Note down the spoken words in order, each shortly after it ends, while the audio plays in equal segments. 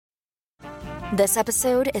This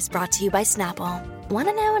episode is brought to you by Snapple. Want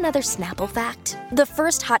to know another Snapple fact? The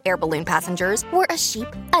first hot air balloon passengers were a sheep,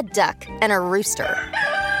 a duck, and a rooster.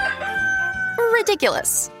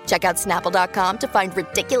 Ridiculous. Check out Snapple.com to find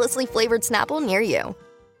ridiculously flavored Snapple near you.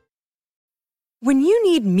 When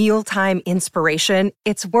you need mealtime inspiration,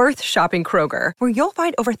 it's worth shopping Kroger, where you'll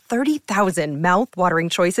find over 30,000 mouth-watering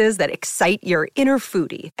choices that excite your inner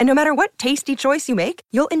foodie. And no matter what tasty choice you make,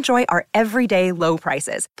 you'll enjoy our everyday low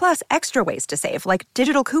prices, plus extra ways to save, like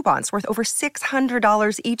digital coupons worth over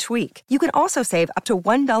 $600 each week. You can also save up to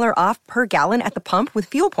 $1 off per gallon at the pump with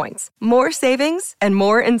fuel points. More savings and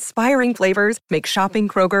more inspiring flavors make shopping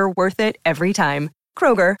Kroger worth it every time.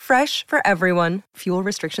 Kroger, fresh for everyone. Fuel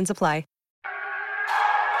restrictions apply.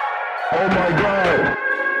 Oh my God.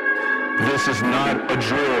 This is not a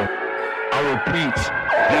drill. I repeat,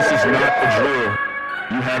 this is not a drill.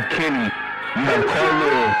 You have Kenny, you have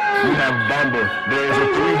Carlil, you have Bamba. There is a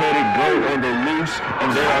three-headed goat on the loose,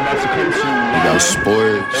 and they are about to come to you. You got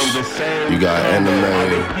sports, you got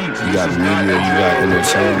anime, you got media, you got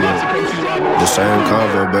entertainment. The same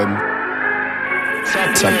convo, baby.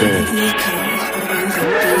 Tap in.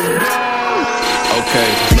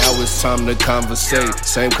 Okay, now it's time to conversate.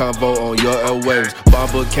 Same convo on your airwaves.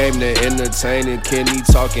 Bamba came to entertain and Kenny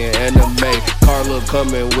talking anime. Carla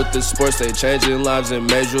coming with the sports, they changing lives in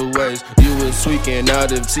major ways. You was tweaking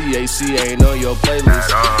out if TAC ain't on your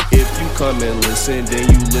playlist. If you come and listen, then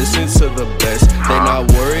you listen to the best. They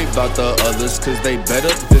not worried about the others, cause they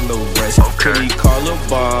better than the rest. Kenny, Carla,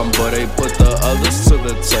 bomb, but they put the others to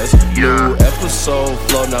the test. New episode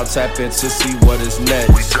flow, now tap in to see what is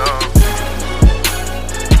next.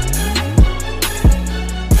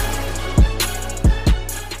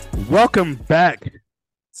 Welcome back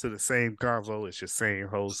to the same convo. It's your same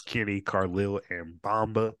host, Kenny, Carlil, and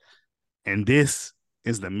Bamba. And this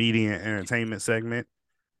is the media and entertainment segment.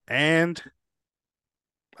 And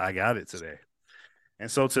I got it today. And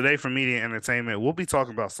so today for media and entertainment, we'll be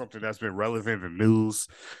talking about something that's been relevant in the news.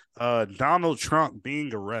 Donald Trump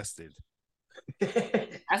being arrested. That's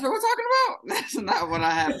what we're talking about? That's not what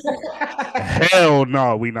I have. Hell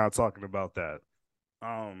no, we're not talking about that.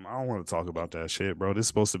 I don't want to talk about that shit, bro. This is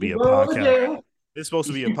supposed to be a podcast. It's supposed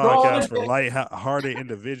to be a podcast for light-hearted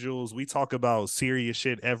individuals. We talk about serious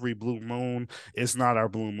shit every blue moon. It's not our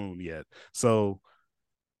blue moon yet. So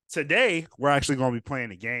today we're actually going to be playing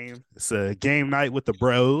a game. It's a game night with the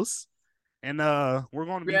bros, and we're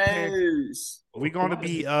going to be playing, we're going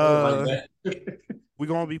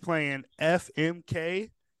to be playing FMK.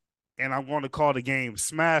 And I'm going to call the game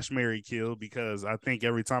Smash, Marry, Kill, because I think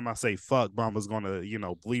every time I say fuck, Bamba's going to,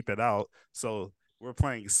 bleep it out. So we're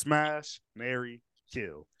playing Smash, Marry,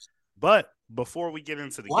 Kill. But before we get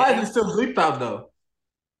into the game... Why is it still bleeped out, though?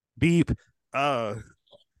 Beep.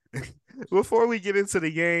 Before we get into the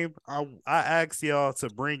game, I asked y'all to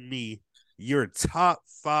bring me your top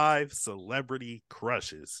 5 celebrity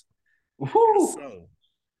crushes. So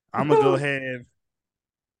I'm going to go ahead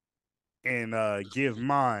and give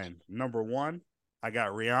mine. Number 1, I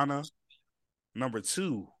got Rihanna. Number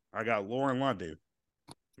 2, I got Lauren London.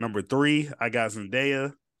 Number 3, I got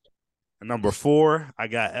Zendaya. And number 4, I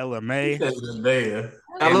got Ella Mai. Zendaya.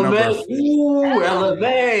 Ella Mai. Ooh, Ella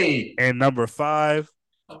Mai. And number 5,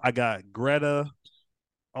 I got Greta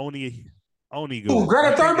Onigu. Ooh,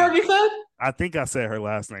 Greta Thunberg, you said? I think I said her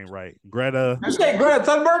last name right. Greta. You said Greta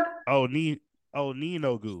Thunberg?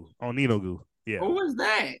 Oninogu. Yeah. Who was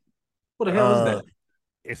that? What the hell is that?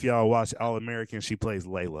 If y'all watch All American, she plays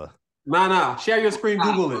Layla. Nah. Share your screen,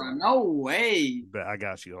 Google it. No way. But I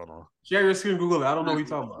got you. Hold on. Share your screen, Google it. I don't know what you're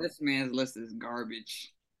talking about. This man's list is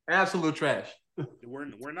garbage. Absolute trash.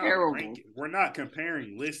 We're not ranking, we're not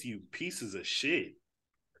comparing lists, you pieces of shit.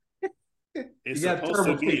 It's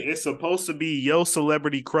supposed to be your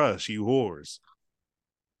celebrity crush, you whores.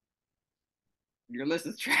 Your list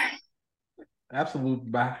is trash.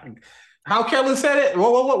 Absolute bag. How Kelly said it?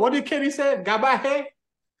 What did Kenny say? Gabahe?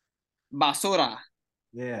 Basura.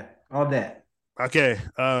 Yeah, all that. Okay,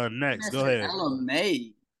 next, go ahead. Ella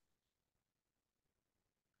Mai.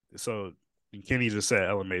 So Kenny just said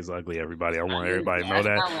Ella Mai's ugly, everybody. I want everybody to know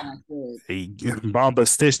that. Hey, Bamba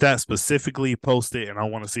stitched that specifically, post it, and I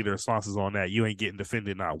want to see the responses on that. You ain't getting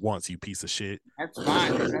defended not once, you piece of shit. That's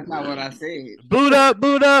fine. That's not what I said. Boot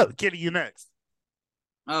up. Kenny, you next.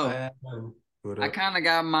 Oh. I kind of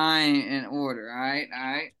got mine in order, all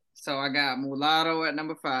right? So I got Mulatto at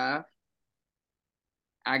number 5.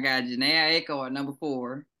 I got Janae Aiko at number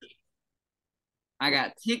 4. I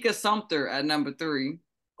got Tika Sumpter at number 3.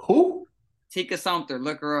 Who? Tika Sumpter,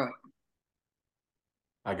 look her up.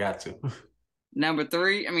 I got to. At number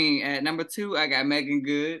 2, I got Megan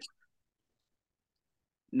Good.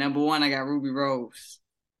 Number 1, I got Ruby Rose.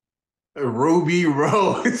 Ruby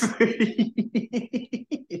Rose.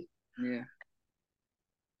 Yeah.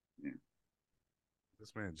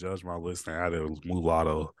 This man judged my list and added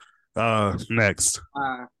Mulatto. Next.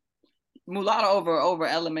 Mulatto over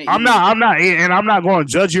Element. I'm not going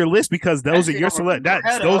to judge your list because those are your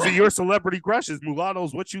celebrity crushes.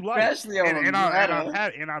 Mulatto's what you like, and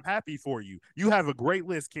I'm happy for you. You have a great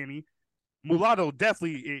list, Kenny. Mulatto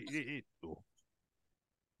definitely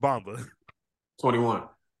Bomba 21.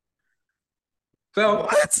 So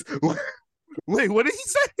what? Wait, what did he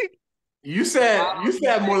say? You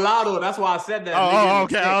said Mulatto. That's why I said that. Oh,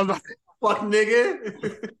 okay. I was like, fuck,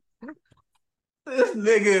 nigga. This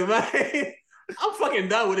nigga, man. I'm fucking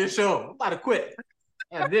done with this show. I'm about to quit.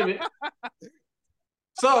 God damn it.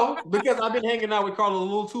 So, because I've been hanging out with Carla a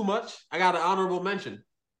little too much, I got an honorable mention.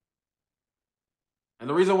 And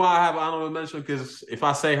the reason why I have an honorable mention, because if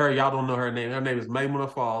I say her, y'all don't know her name. Her name is Maimuna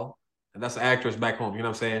Fall, and that's an actress back home. You know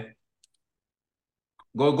what I'm saying?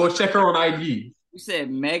 Go check her on IG. You said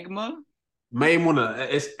Megma? Maimuna.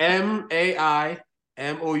 It's Maimona.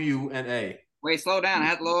 Wait, slow down. I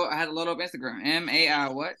had to load up Instagram. MAI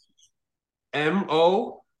what?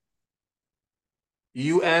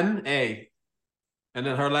 Mouna. And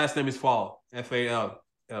then her last name is Fall. FAL.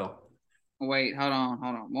 Wait, hold on.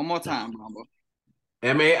 One more time, Bomba.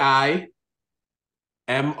 Maimouna.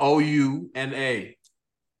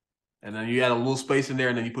 And then you add a little space in there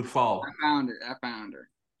and then you put Fall. I found her.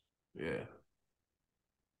 Yeah.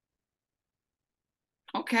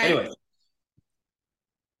 Okay.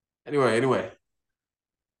 Anyway.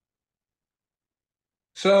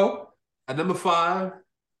 So at number 5,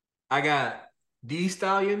 I got D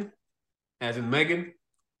Stallion, as in Megan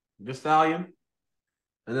Thee Stallion.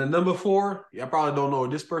 And then number 4, y'all probably don't know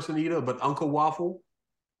this person either, but Uncle Waffle.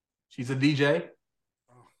 She's a DJ.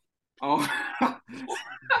 Oh.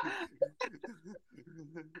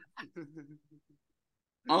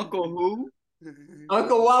 Uncle who?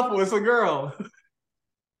 Uncle Waffle is a girl.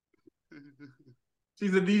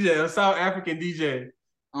 She's a DJ, a South African DJ.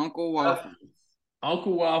 Uncle Waffle.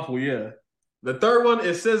 Uncle Waffle, yeah. The third one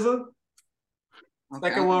is SZA.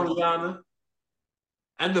 Second one, Rihanna.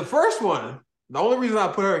 And the first one, the only reason I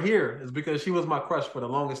put her here is because she was my crush for the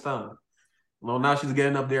longest time. Well, now she's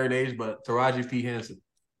getting up there in age, but Taraji P. Henson.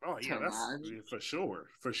 Oh, yeah, that's for sure.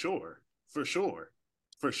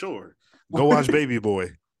 Go watch Baby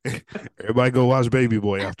Boy. Everybody go watch Baby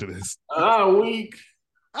Boy after this. Weak.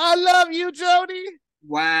 I love you, Jody.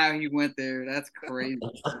 Wow, he went there. That's crazy.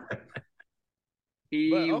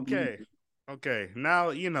 Okay. Now,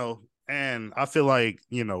 and I feel like,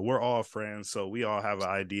 we're all friends, so we all have an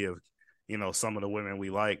idea of, some of the women we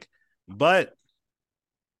like. But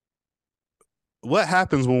what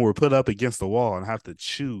happens when we're put up against the wall and have to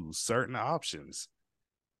choose certain options?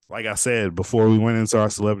 Like I said, before we went into our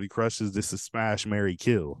celebrity crushes, this is Smash, Marry,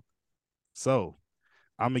 Kill. So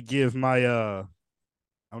I'm going to give my,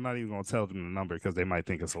 I'm not even going to tell them the number because they might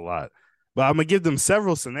think it's a lot, but I'm going to give them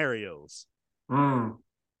several scenarios.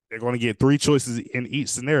 They're going to get 3 choices in each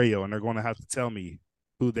scenario, and they're going to have to tell me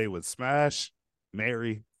who they would smash,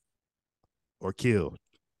 marry, or kill.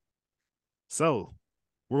 So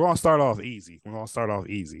we're going to start off easy.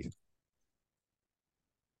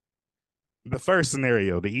 The first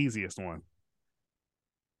scenario, the easiest one.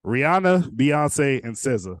 Rihanna, Beyonce, and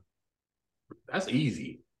SZA. That's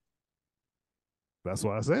easy. That's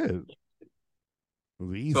what I said. It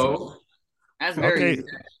was easy. So, that's very easy.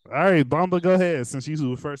 All right, Bomba, go ahead. Since you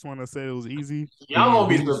were the first one that said it was easy. Y'all gonna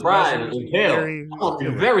be surprised. I'm gonna be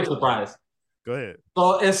very surprised. Go ahead.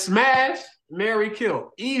 So it's smash, marry,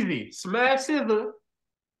 kill. Easy. Smash SZA.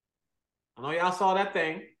 I know y'all saw that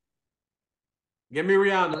thing. Give me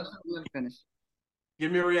Rihanna. Finish.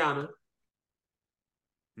 Give me Rihanna.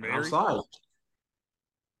 Mary? I'm sorry.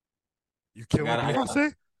 You killing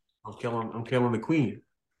Beyonce? I'm killing the queen.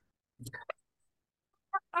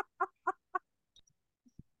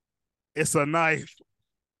 It's a knife.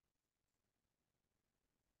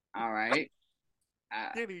 All right.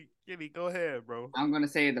 Kitty, go ahead, bro. I'm going to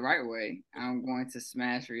say it the right way. I'm going to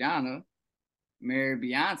smash Rihanna, marry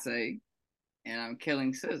Beyonce, and I'm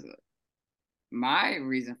killing SZA. My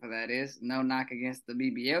reason for that is no knock against the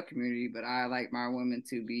BBL community, but I like my women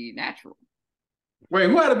to be natural. Wait,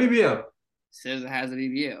 who had a BBL? SZA has a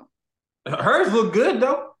BBL. Hers look good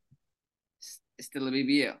though. It's still a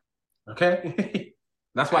BBL. Okay.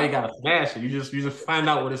 That's why you gotta smash it. You just find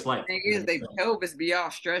out what it's like. The thing is, they pelvis be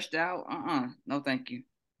all stretched out. No, thank you.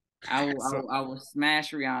 I will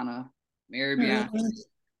smash Rihanna, marry Beyonce,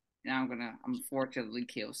 and I'm fortunately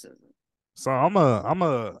kill SZA. So I'm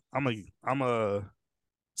a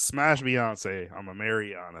smash Beyonce. I'm a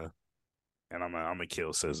marry Rihanna, and I'm a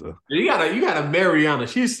kill SZA. You gotta marry Rihanna.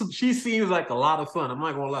 She seems like a lot of fun. I'm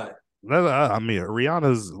not gonna lie. I mean,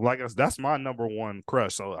 Rihanna's like us. That's my number one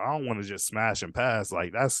crush. So I don't want to just smash and pass.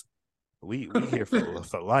 Like that's we here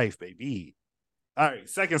for life, baby. All right,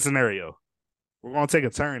 second scenario. We're gonna take a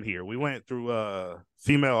turn here. We went through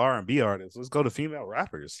female R&B artists. Let's go to female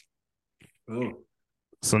rappers. Ooh.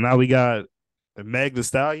 So now we got Meg Thee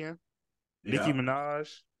Stallion, Yeah. Nicki Minaj,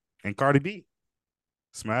 and Cardi B.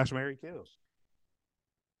 Smash, marry, kill.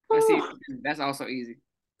 That's also easy.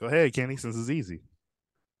 Go ahead, Kenny, since it's easy.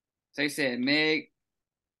 So you said Meg,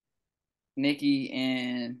 Nicki,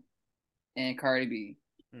 and Cardi B.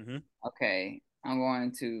 Mm-hmm. Okay, I'm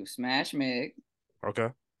going to smash Meg. Okay.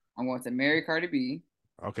 I'm going to marry Cardi B.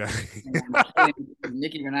 Okay.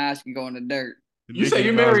 Nicki Minaj can go in the dirt. You say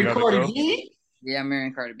you married Cardi B? Yeah, I'm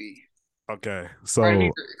marrying Cardi B. Okay, so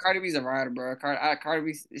Cardi B's a rider, bro. Cardi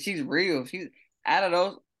B, she's real. She's out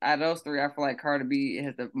of those three. I feel like Cardi B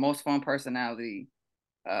has the most fun personality.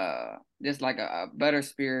 Just like a better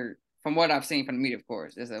spirit from what I've seen from the media, of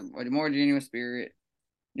course. It's a more genuine spirit.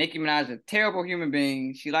 Nicki Minaj is a terrible human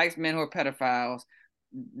being. She likes men who are pedophiles.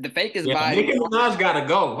 The fakest body. Nicki Minaj gotta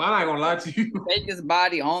go. I'm not gonna lie to you. The fakest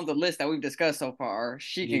body on the list that we've discussed so far.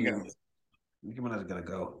 She can go. Nicki Minaj gotta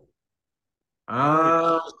go.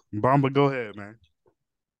 Bamba, go ahead, man.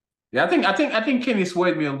 Yeah, I think Kenny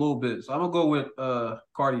swayed me a little bit, so I'm gonna go with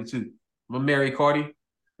Cardi too. I'm gonna marry Cardi.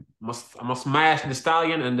 I'm gonna smash the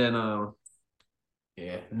Stallion, and then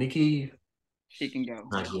Nicki. She can go.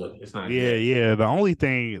 Not good. It's not Yeah, good. yeah. The only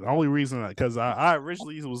reason, because I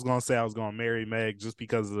originally was gonna say I was gonna marry Meg just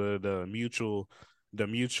because of the mutual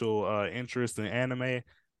interest in anime,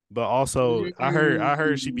 but also I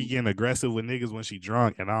heard she be getting aggressive with niggas when she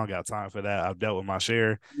drunk, and I don't got time for that. I've dealt with my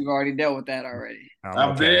share. You've already dealt with that already.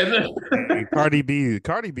 I'm dead. And Cardi B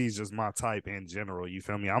is just my type in general. You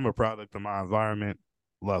feel me? I'm a product of my environment.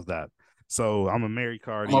 Love that. So I'm a marry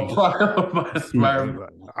Cardi. I'm a product of my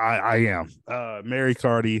environment. I am. Marry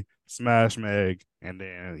Cardi, smash Meg, and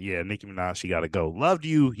then Nicki Minaj, she gotta go. Loved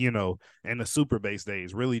you, in the super bass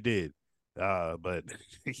days, really did. But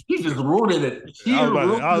he just ruined it.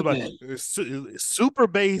 Super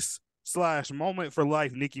bass / moment for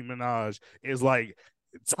life. Nicki Minaj is like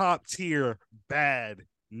top tier bad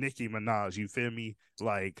Nicki Minaj. You feel me?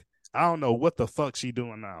 Like I don't know what the fuck she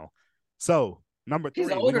doing now. So number 3.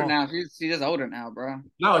 She's older now. She's just older now, bro.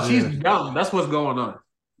 No, she's dumb. That's what's going on.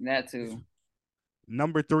 That too.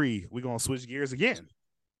 Number 3, we're gonna switch gears again.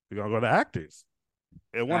 We're gonna go to actors.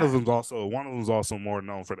 And one of them's also more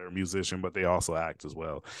known for their musician, but they also act as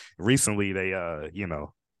well. Recently, they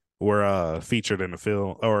were featured in a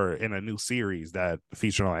film or in a new series that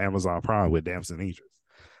featured on Amazon Prime with Damson Idris.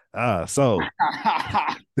 So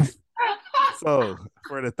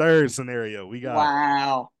for the third scenario, we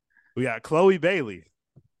got Chloe Bailey.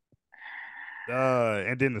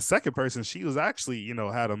 And then the second person, she was actually,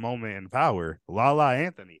 had a moment in power, Lala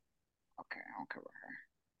Anthony. Okay, I don't cover her.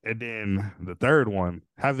 And then the third one,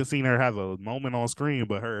 haven't seen her have a moment on screen,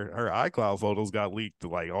 but her iCloud photos got leaked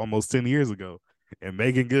like almost 10 years ago. And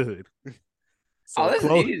Megan Good. So this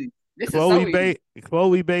is easy.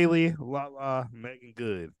 Chloe Bailey, Lala, Megan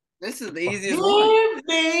Good. This is the easiest one.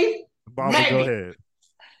 Bamba, go ahead.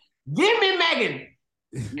 Give me Megan.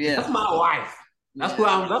 Yeah, that's my wife. That's who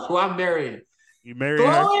I'm marrying. You marrying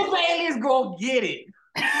her? Chloe Bailey's gonna get it.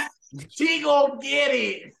 She gonna get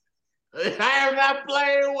it. I am not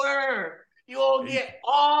playing with her. You gonna get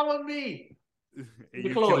all of me.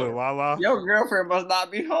 You killing Lala? Your girlfriend must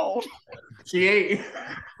not be home. She ain't.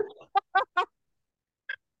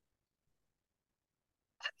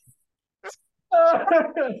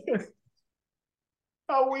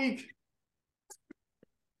 How weak.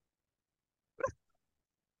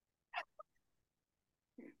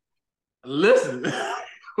 Listen. That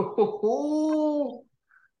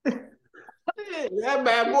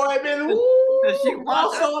bad boy been.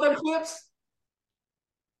 I saw them clips.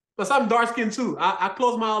 But I'm dark skinned too. I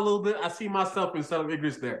close my eye a little bit. I see myself instead of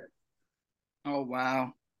Idris there. Oh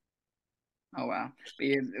wow. But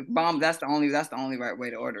yeah, Bomb. That's the only right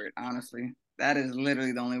way to order it. Honestly, that is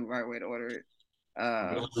literally the only right way to order it.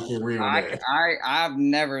 I've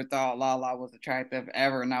never thought Lala was attractive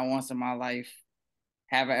ever, not once in my life.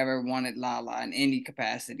 Have I ever wanted Lala in any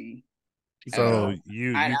capacity? So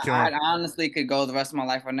I honestly could go the rest of my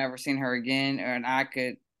life. I've never seen her again, and I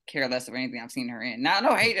could care less of anything I've seen her in. Not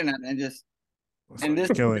no hate or nothing, just. So and this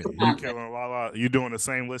you killing Lala. You doing the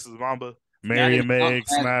same list as Mamba? Mary and Meg,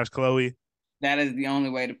 smash Chloe. That is the only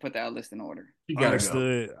way to put that list in order. You gotta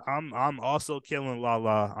Understood. Go. I'm also killing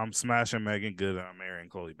Lala. I'm smashing Megan Good, and I'm marrying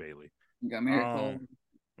Chloe Bailey. You got married Chloe.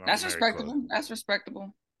 That's respectable. That's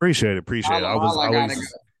respectable. Appreciate it.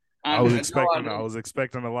 I was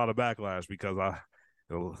expecting a lot of backlash because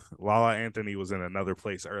Lala Anthony was in another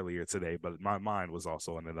place earlier today, but my mind was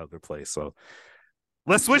also in another place. So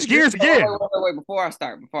let's switch gears again. Wait, before I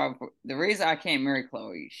start, the reason I can't marry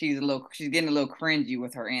Chloe, she's getting a little cringy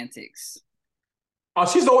with her antics. Oh,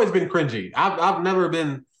 she's always been cringy. I've never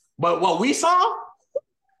been, but what we saw,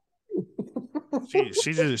 she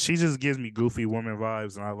just gives me goofy woman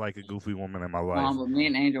vibes, and I like a goofy woman in my life. But me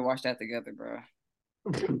and Angel watched that together, bro.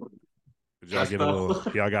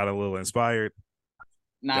 Y'all got a little inspired.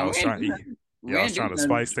 Nah, y'all was trying to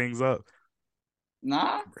spice things up.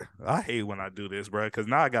 Nah, I hate when I do this, bro, because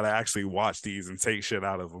now I gotta actually watch these and take shit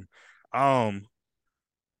out of them.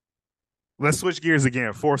 Let's switch gears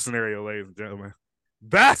again. Fourth scenario, ladies and gentlemen.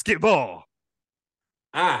 Basketball.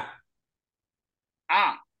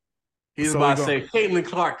 He's about to say Caitlin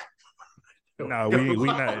Clark. No, we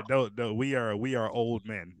not. No, we are old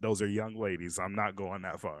men. Those are young ladies. I'm not going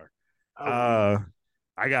that far. I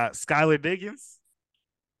got Skylar Diggins,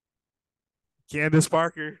 Candace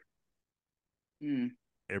Parker, and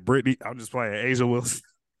Brittany. I'm just playing A'ja Wilson.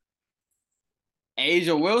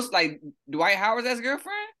 A'ja Wilson, like Dwight Howard's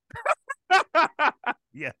ex-girlfriend?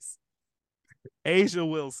 Yes. A'ja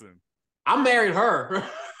Wilson. I married her.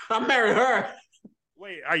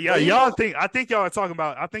 Wait, y'all think? I think y'all are talking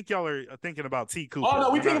about. I think y'all are thinking about T. Cooper. Oh no,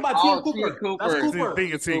 we thinking about T. Cooper. That's Cooper.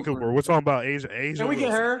 Thinking T. Cooper. We're talking about A'ja. Can we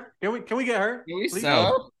get her? Can we get her? Can we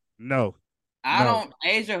sub? No. I don't.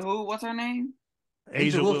 A'ja who? What's her name?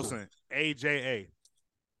 A'ja Wilson. AJA.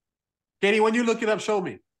 Kenny, when you look it up, show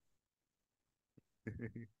me.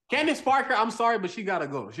 Candace Parker, I'm sorry, but she gotta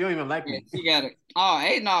go. She don't even like me. She got it. Oh,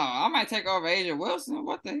 hey, no, I might take over A'ja Wilson.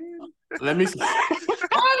 What the hell? Let me see. Why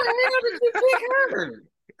the hell did you pick her?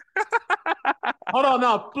 Hold on,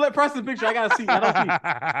 no. Press the picture. I gotta see. I don't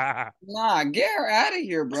see. Nah, get her out of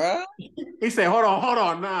here, bro. He said, hold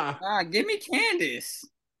on, nah. Nah, give me Candace.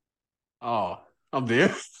 Oh, I'm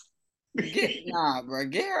there. Nah, bro,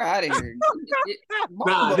 get her out of here.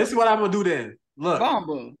 Nah, this is what I'm gonna do then. Look.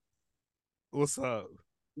 Bumble. What's up?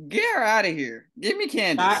 Get her out of here. Give me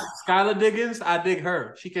Candace. Skylar Diggins, I dig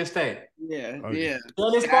her. She can stay. Yeah, okay. Yeah.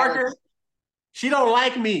 Candace Parker, she don't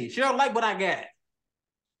like me. She don't like what I got.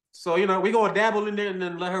 So, we gonna dabble in there and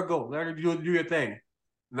then let her go. Let her do your thing.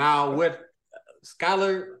 Now with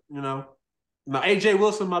Skylar, no, AJ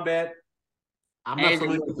Wilson, my bad. I'm not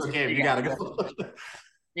familiar with the game. You gotta go.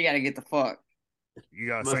 You gotta get the fuck. You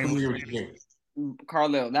got same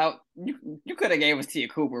Carlil. Now you could have gave us Tia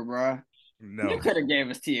Cooper, bro. No, you could have gave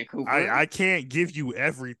us Tia Cooper. I can't give you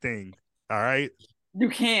everything. All right. You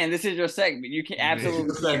can. This is your segment. You can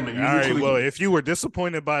absolutely. Segment. All right. Well, if you were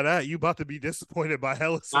disappointed by that, you about to be disappointed by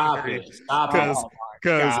hella. Stop it.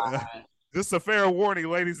 Because just a fair warning,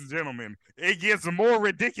 ladies and gentlemen, it gets more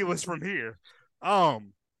ridiculous from here.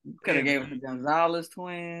 Could have gave us the Gonzalez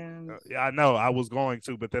twins. Yeah, I know. I was going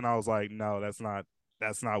to, but then I was like, no, that's not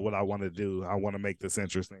what I want to do. I want to make this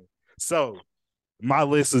interesting. So my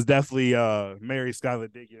list is definitely Mary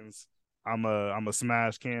Skylar Diggins. I'm a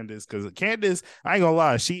smash Candace because Candace, I ain't gonna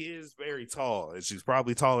lie, she is very tall and she's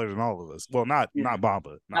probably taller than all of us. Well, not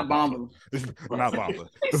Bomba, not Bomba, not Bomba.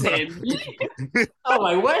 I'm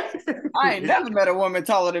like, what? I ain't never met a woman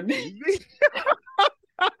taller than me.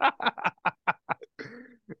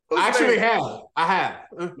 I have.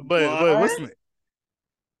 But what's the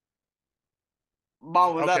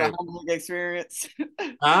Mom, was that a humbling experience?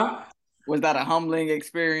 Huh? Was that a humbling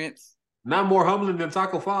experience? Not more humbling than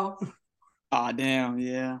Taco Fall. Oh, damn,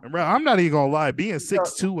 yeah. Bro, I'm not even gonna lie. Being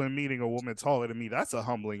 6'2" and meeting a woman taller than me, that's a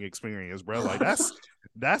humbling experience, bro. Like that's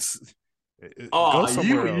oh,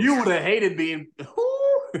 you would have hated being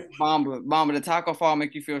Mama, the Taco Fall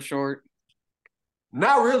make you feel short?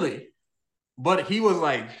 Not really. But he was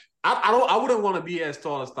like, I wouldn't want to be as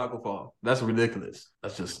tall as Taco Fall. That's ridiculous.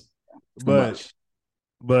 That's just too much.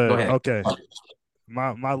 But okay.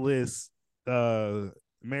 My list,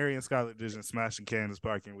 Mary and Skylar Diggins smashing Candace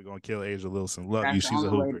Parker, and we're gonna kill A'ja Wilson. Love you, she's a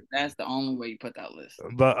hooper. That's the only way you put that list.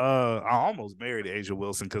 But I almost married A'ja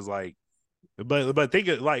Wilson because but think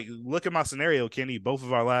of look at my scenario, Kenny. Both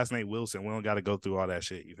of our last name Wilson. We don't got to go through all that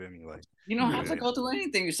shit. You feel me? Like you don't have to go through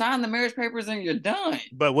anything. You sign the marriage papers and you're done.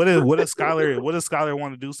 But what if Skylar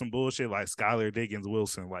want to do some bullshit like Skylar Diggins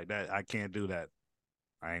Wilson like that? I can't do that.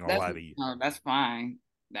 I ain't gonna lie to you. No, that's fine.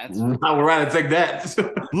 I would rather take that.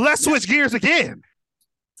 Let's switch gears again.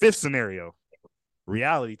 Fifth scenario: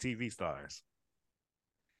 reality TV stars.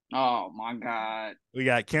 Oh my God. We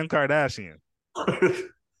got Kim Kardashian,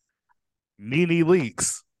 Nene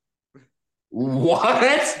Leakes.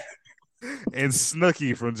 What? and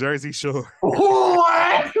Snooki from Jersey Shore.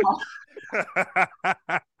 What?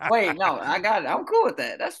 Wait, no, I got it. I'm cool with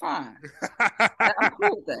that. That's fine. I'm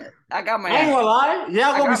cool with that. I got my I ain't gonna lie.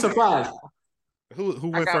 Y'all gonna be got surprised. Who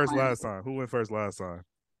went first last time? Who went first last time?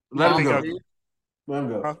 Let him Bomba. go. Let him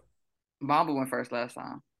go. Huh? Bomba went first last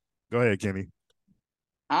time. Go ahead, Kenny.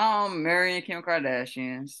 Marrying Kim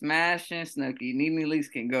Kardashian, smashing Snooki. Nene Leakes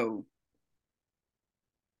can go.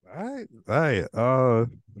 All right.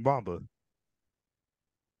 Bomba.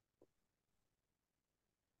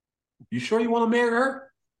 You sure you want to marry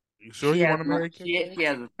her? You sure you want to marry Kim? She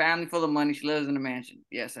has a family full of money. She lives in a mansion.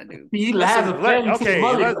 Yes, I do. He has a family full of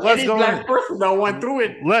money. Let's go. Black person don't went through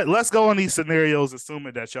it. Let's go on these scenarios,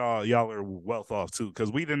 assuming that y'all are well off too,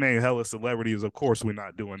 because we didn't name hella celebrities. Of course, we're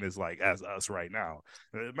not doing this like as us right now.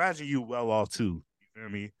 Imagine you well off too. You feel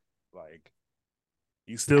me? Like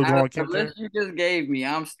you still going Kim? The list you just gave me,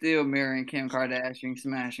 I'm still marrying Kim Kardashian,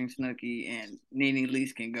 smashing Snooki, and Nene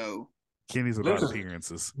Leakes can go. Kenny's about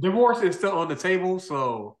appearances. Divorce is still on the table,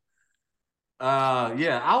 so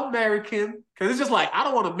yeah, I'll marry Kim because it's just like I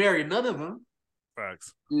don't want to marry none of them.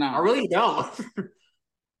 Facts. No, I really don't.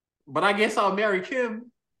 But I guess I'll marry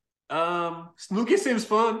Kim. Snooki seems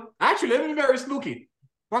fun. Actually, let me marry Snooki.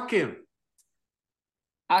 Fuck Kim.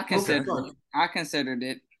 I considered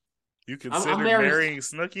it. You considered marrying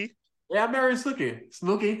Snooki? Yeah, I'm marrying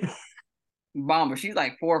Snooki. Bomba, she's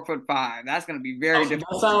like 4'5". That's gonna be very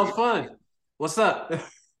difficult. That sounds fun. What's up?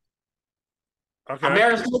 Okay. I'm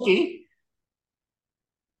marrying Snooki.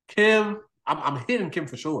 Kim, I'm hitting Kim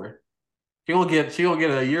for sure. She gonna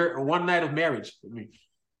get a year, one night of marriage with me,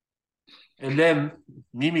 and then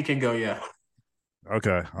Mimi can go. Yeah.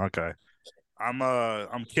 Okay. I'm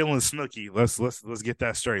killing Snooki. Let's get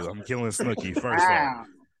that straight. I'm killing Snooki first off.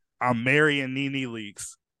 I'm marrying Nene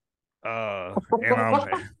Leakes. And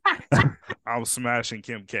I'm smashing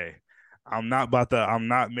Kim K. I'm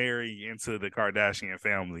not marrying into the Kardashian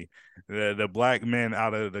family. The black men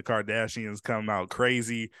out of the Kardashians come out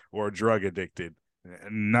crazy or drug addicted.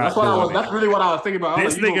 That's really what I was thinking about.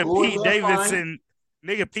 This nigga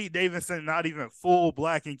Pete Davidson, not even full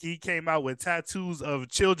black, and he came out with tattoos of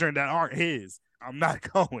children that aren't his. I'm not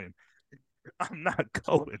going. I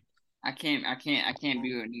can't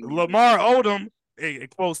be with Nene. Lamar Odom,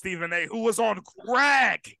 quote Stephen A., who was on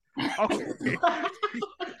crack. Okay.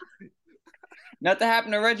 Nothing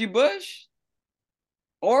happened to Reggie Bush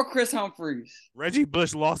or Chris Humphries. Reggie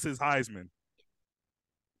Bush lost his Heisman.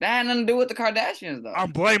 That had nothing to do with the Kardashians, though.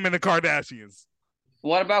 I'm blaming the Kardashians.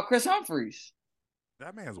 What about Chris Humphries?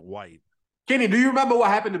 That man's white. Kenny, do you remember what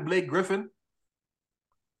happened to Blake Griffin?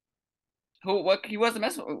 What he wasn't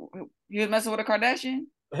messing with? He was messing with a Kardashian?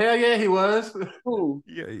 Hell yeah, he was. Who?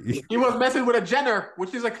 Yeah. He was messing with a Jenner,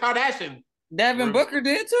 which is a Kardashian. Devin Booker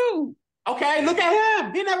did too. Okay, look at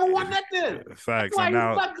him. He never won nothing. Facts. And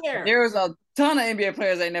now there was a ton of NBA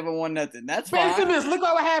players that never won nothing. That's Ben fine. Simmons, look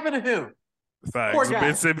what happened to him. Facts.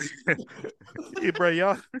 Ben Simmons. Yeah, bro,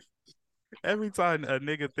 y'all. Every time a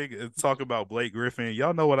nigga talk about Blake Griffin,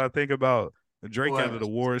 y'all know what I think about Drake at the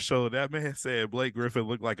award show. That man said Blake Griffin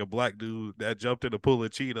looked like a black dude that jumped in a pool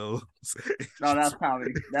of Cheetos. No, that's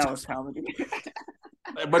comedy. That was comedy.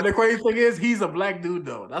 But the crazy thing is, he's a black dude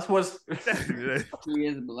though. That's what's he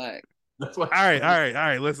is black. That's what. All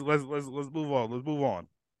right. Let's move on. Let's move on.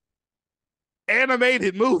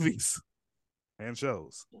 Animated movies and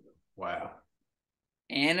shows. Wow.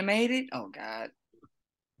 Animated? Oh God.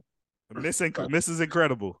 Mrs.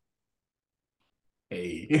 Incredible.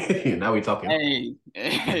 Hey, now we talking. Hey.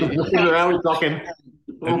 Now we talking.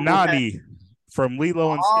 Nani from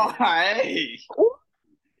Lilo and Stitch. Oh,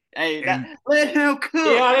 hey, let him cook.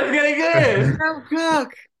 Yeah, that's getting good. Let him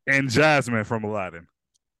cook. And Jasmine from Aladdin.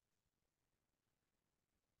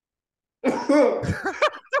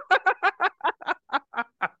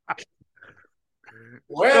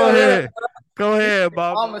 Go ahead,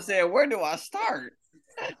 Bob. Mama said, "Where do I start?"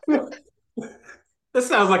 This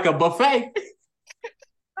sounds like a buffet.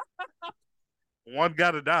 One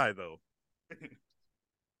gotta die though.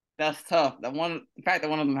 That's tough. The fact that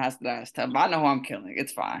one of them has to die is tough. But I know who I'm killing.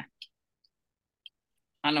 It's fine.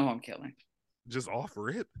 I know who I'm killing. Just offer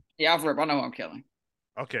it. Yeah, off rip. I know who I'm killing.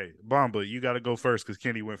 Okay, Bomba, you got to go first because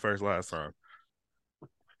Kenny went first last time.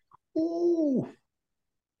 Ooh.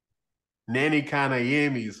 Nanny kind of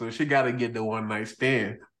yummy, so she got to get the one night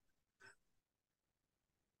stand.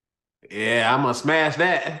 Yeah, I'm going to smash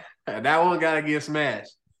that. That one got to get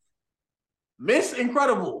smashed. Miss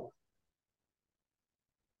Incredible.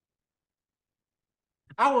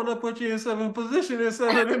 I want to put you in 7th position and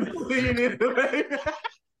 7 million.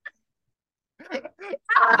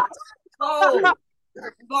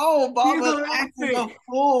 Oh, Bob was acting a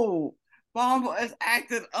fool. Bumble is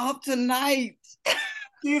acting up tonight.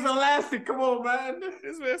 He's elastic. Come on, man.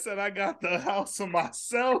 This man said I got the house to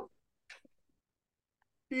myself.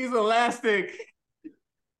 He's elastic.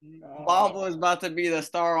 Bumble is about to be the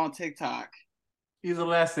star on TikTok. He's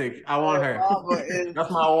elastic. I want her. Is,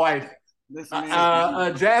 That's my wife.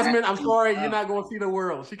 Jasmine, I'm sorry, you're not going to see the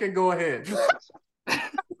world. She can go ahead.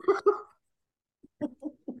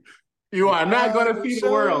 You are not going to see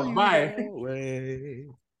the world. Bye.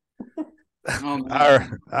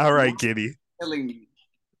 All right, Kitty. Killing me.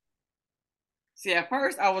 See, at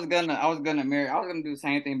first I was gonna do the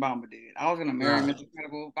same thing Bamba did. I was gonna marry Mr.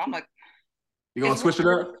 Incredible, but I'm like, you gonna switch it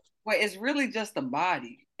up? Wait, it's really just the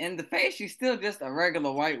body. In the face, she's still just a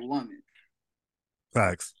regular white woman.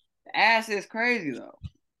 Facts. The ass is crazy though.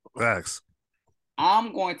 Facts.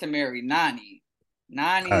 I'm going to marry Nani.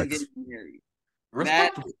 Nani is getting married.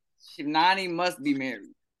 Nani must be married.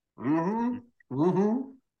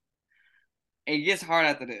 It gets hard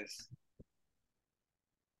after this.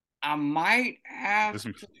 I might have.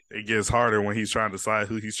 It gets harder when he's trying to decide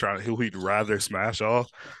who he'd rather smash off.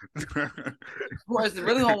 Boys, they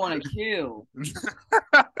really don't want to kill.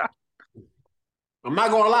 I'm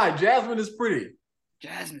not gonna lie, Jasmine is pretty.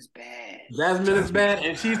 Jasmine's bad. Jasmine is bad,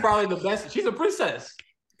 and she's probably the best. She's a princess.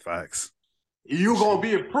 Facts. You gonna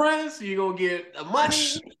be a prince? You gonna get money?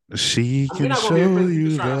 She can show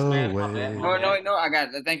you the way. No. I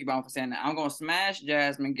got it. Thank you, Bob, for saying that. I'm gonna smash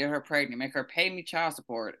Jasmine, get her pregnant, make her pay me child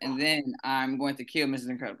support, and then I'm going to kill Mrs.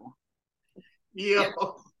 Incredible. Yep,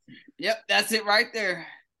 that's it right there.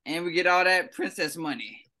 And we get all that princess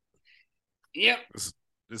money. Yep.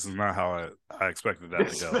 This is not how I expected that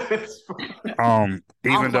to go.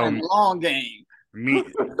 Even though long game.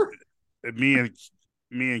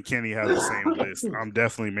 Me and Kenny have the same list. I'm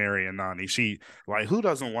definitely marrying Nani. She who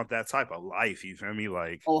doesn't want that type of life? You feel me?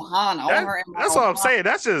 Like Ohana. That's what I'm saying.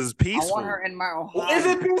 That's just peaceful. I want her in my Ohana. Is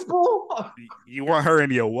it peaceful? You want her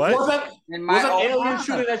in your what? Was an alien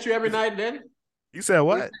shooting at you every night and then? You said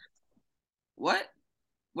what? What?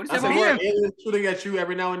 What is that? Alien shooting at you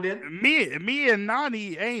every now and then? Me and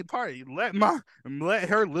Nani ain't party. Let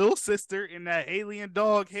her little sister and that alien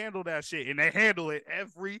dog handle that shit, and they handle it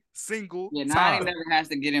every single time. Nani never has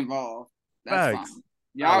to get involved. That's fine.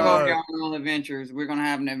 Y'all go down on adventures. We're gonna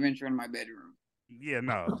have an adventure in my bedroom. Yeah,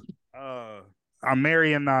 no. I'm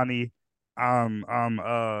marrying Nani. I'm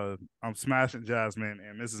smashing Jasmine,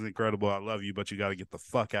 and this is incredible. I love you, but you got to get the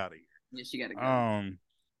fuck out of here. Yeah, she got to go.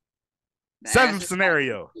 Seventh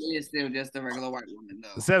scenario. She is still just a regular white woman, though.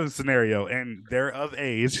 The seventh scenario, and they're of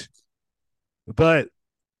age, but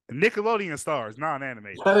Nickelodeon stars,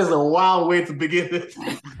 non-animated. That is a wild way to begin this.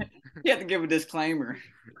 You have to give a disclaimer.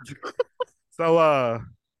 So,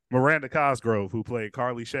 Miranda Cosgrove, who played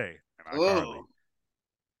Carly Shay, Carly.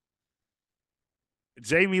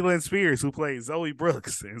 Jamie Lynn Spears, who played Zoe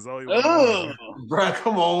Brooks, and Zoe. Bro,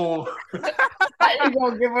 come on. How you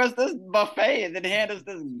gonna give us this buffet and then hand us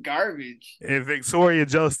this garbage? And Victoria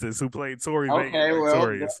Justice, who played Tori Vega. Okay,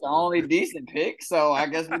 well, that's the only decent pick, so I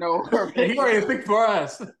guess we know who her pick. He already picked for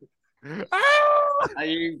us.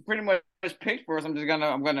 You pretty much picked for us. I'm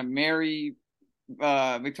gonna marry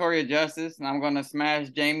Victoria Justice, and I'm gonna smash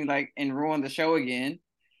Jamie and ruin the show again,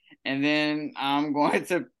 and then I'm going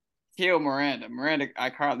to kill Miranda. I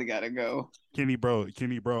Carly gotta go. Kenny, bro,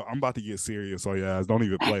 I'm about to get serious on your ass. Don't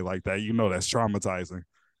even play like that. You know that's traumatizing.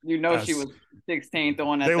 You know she was 16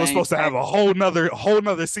 throwing that. They were supposed to have a whole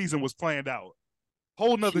nother season was planned out.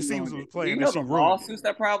 Whole nother season was planned. You know the lawsuits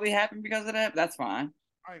that probably happened because of that. That's fine.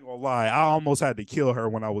 I ain't gonna lie. I almost had to kill her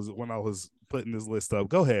when I was putting this list up.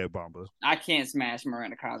 Go ahead, Bamba. I can't smash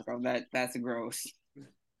Miranda Cosgrove. That's gross.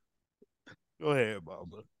 Go ahead,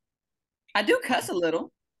 Bamba. I do cuss a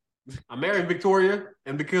little. I'm marrying Victoria,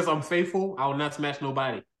 and because I'm faithful, I will not smash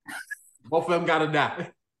nobody. Both of them gotta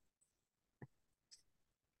die.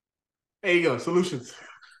 There you go. Solutions.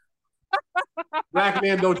 Black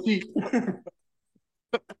man don't cheat.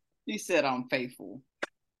 He said I'm faithful.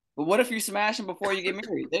 But what if you smash him before you get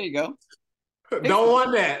married? There you go. Don't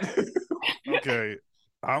want that. Okay.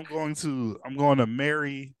 I'm going to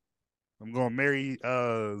marry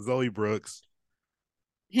Zoe Brooks.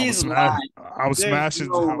 He's lying. I'm smashing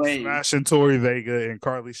Tori Vega, and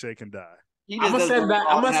Carly Shay can die. I'm gonna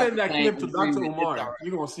send that clip to Dr. Umar.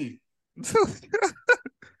 You're gonna see.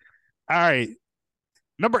 All right.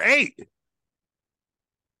 Number 8.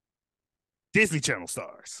 Disney Channel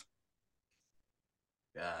stars.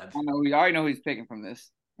 God. I know, we already know who he's picking from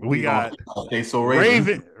this. We got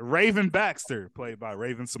Raven Baxter, played by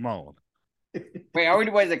Raven Simone. Wait, are we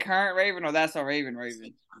the current Raven or that's a Raven?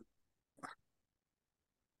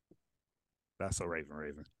 That's a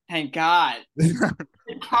Raven. Thank God. Thank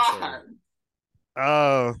God.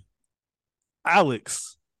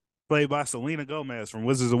 Alex, played by Selena Gomez from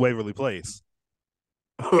Wizards of Waverly Place.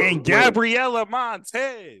 And Gabriella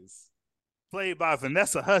Montez, played by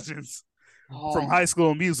Vanessa Hudgens from High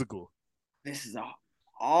School Musical. This is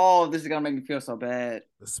gonna make me feel so bad.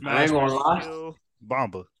 I ain't gonna lie.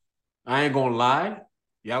 Bomba. I ain't gonna lie.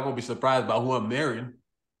 Y'all gonna be surprised by who I'm marrying.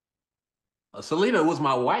 Selena was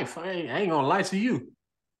my wife. I ain't gonna lie to you.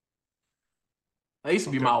 That used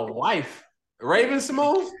to be my wife. Raven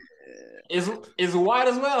Simone is white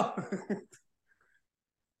as well.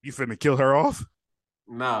 You finna kill her off?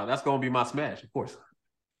 No, that's gonna be my smash, of course.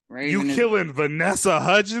 Raven killing Vanessa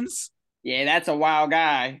Hudgens? Yeah, that's a wild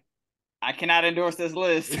guy. I cannot endorse this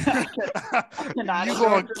list. You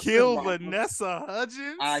gonna kill Vanessa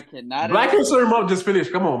Hudgens? I cannot. Black History Month just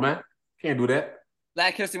finished. Come on, man. Can't do that.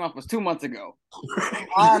 Black History Month was 2 months ago.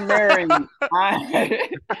 I'm marrying.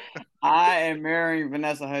 I am marrying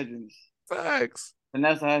Vanessa Hudgens. Facts.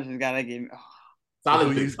 Vanessa Hudgens gotta give me.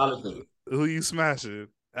 Solid. Who you smashing?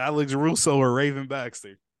 Alex Russo or Raven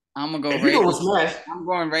Baxter? I'm gonna go Raven. I'm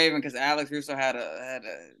going Raven because Alex Russo had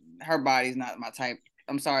her body's not my type.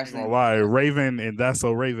 I'm sorry. I'm gonna lie, Raven and That's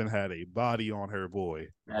So Raven had a body on her boy.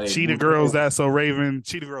 Cheetah Girls, That's So Raven.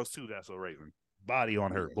 Cheetah Girls 2, That's So Raven. Body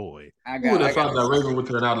on her boy. Who would have thought that Raven would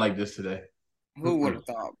turn out like this today? Who would have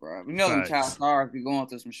thought, bro? You know them child stars be going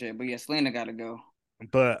through some shit, but yeah, Selena gotta go.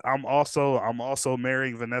 But I'm also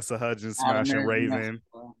marrying Vanessa Hudgens, smashing Raven,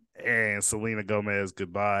 and Selena Gomez.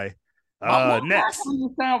 Goodbye. Next,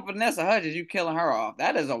 you found Vanessa Hudgens, you killing her off.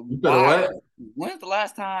 That is a wild. When's the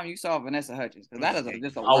last time you saw Vanessa Hudgens? Because that is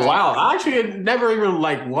just a wild. Oh wow! I actually never even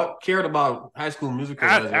cared about High School Musical.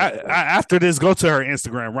 After this, go to her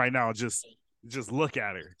Instagram right now. Just look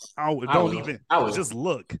at her. Just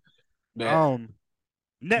look.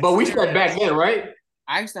 Next but we said back then, right?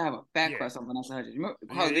 I used to have a fat crush on Vanessa Hudgens.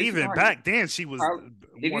 Even back then, she was.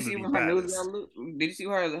 Did you see when her news got leaked? Did you see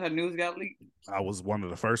her news got leaked? I was one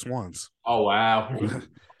of the first ones. Oh wow!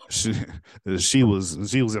 she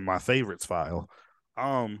was in my favorites file.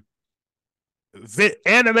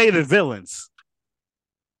 Animated villains.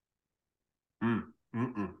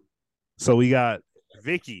 So we got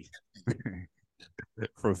Vicky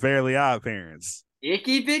from Fairly Odd Parents.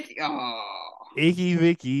 Icky Vicky. Oh. Icky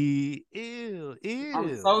Vicky. Ew.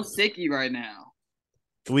 I'm so sicky right now.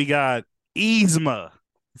 We got Yzma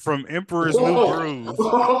from Emperor's New Groove.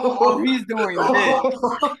 Oh, he's doing this.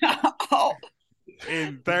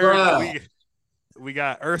 And third, we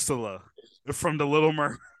got Ursula from The Little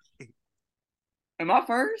Mermaid. Am I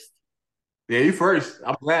first? Yeah, you first.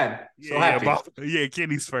 I'm glad. So happy.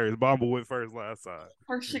 Kenny's first. Bomba went first last time.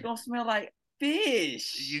 Her shit gonna smell like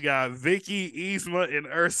fish. You got Vicky, Yzma, and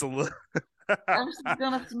Ursula. Ursula's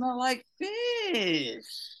gonna smell like fish.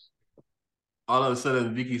 All of a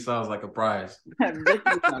sudden, Vicky sounds like a prize. Vicky's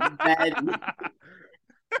bad.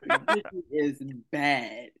 Vicky is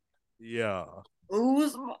bad. Yeah.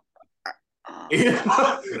 Uzma.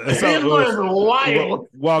 Wild.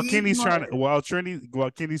 While Kenny's trying to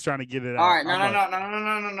get it out. All right, no.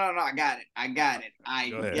 I got it.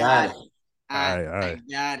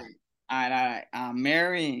 All right. I'm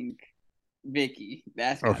marrying Vicky.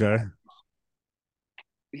 That's okay.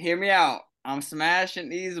 Hear me out. I'm smashing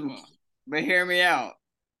Yzma, but hear me out.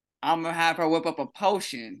 I'm gonna have her whip up a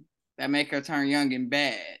potion that make her turn young and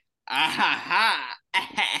bad.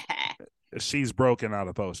 She's broken out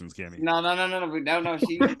of potions, Kenny. No.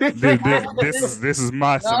 She. This is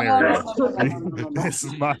my scenario. This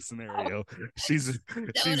is my scenario. She's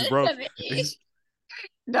broken.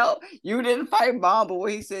 No, you didn't fight Bomba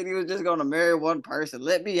when he said he was just gonna marry one person.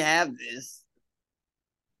 Let me have this.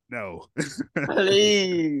 No.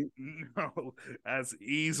 Please. No. That's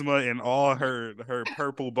Yzma in all her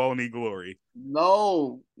purple bony glory.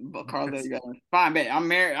 No. But Carla, you got it. Fine, bet. I'm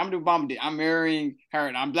married. I'm doing Bomba. I'm marrying her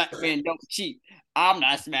and I'm black man don't cheat. I'm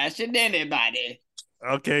not smashing anybody.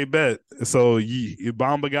 Okay, bet. So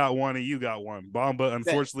Bomba got one and you got one. Bomba,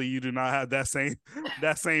 unfortunately, you do not have that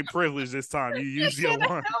same privilege this time. You use your one.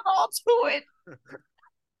 Held on to it.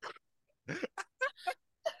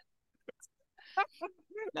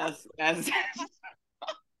 That's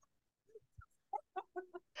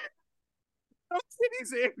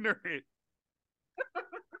He's ignorant.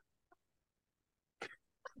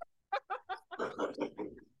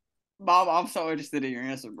 Bob, I'm so interested in your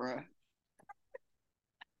answer, bro.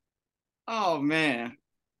 Oh man,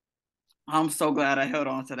 I'm so glad I held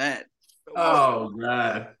on to that. Oh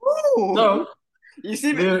god. Woo! No, you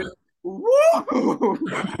see me? Woo!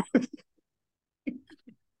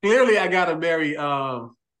 Clearly, I gotta marry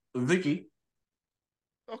Vicky.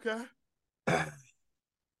 Okay.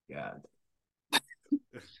 God.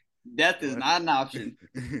 Death is not an option.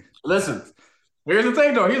 Listen, here's the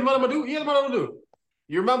thing, though. Here's what I'm gonna do.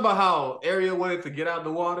 You remember how Ariel wanted to get out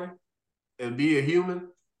the water and be a human?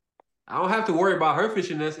 I don't have to worry about her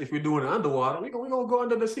fishiness if we're doing it underwater. We're gonna go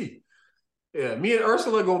under the sea. Yeah, me and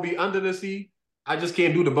Ursula are gonna be under the sea. I just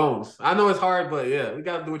can't do the bones. I know it's hard, but yeah, we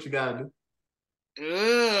gotta do what you gotta do.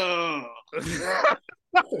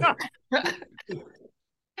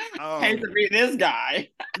 Hate to be this guy.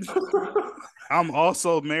 I'm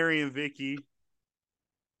also marrying Vicky.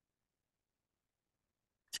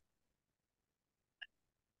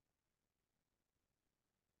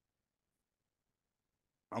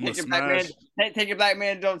 I'm gonna smash. Take your black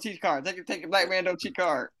man, don't cheat card. Take your black man, don't cheat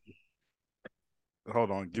card.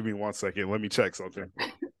 Hold on, give me 1 second. Let me check something.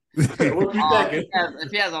 If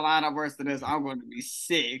he has a lineup worse than this, I'm going to be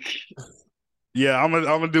sick. Yeah, I'm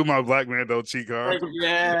gonna do my black man don't cheat card.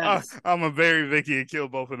 Yes. I'm gonna bury Vicky and kill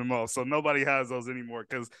both of them all, so nobody has those anymore.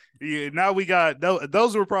 Because now we got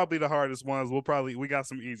those were probably the hardest ones. We got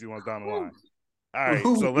some easy ones down the line. All right,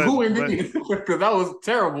 because that was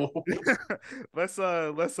terrible. let's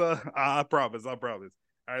I promise. All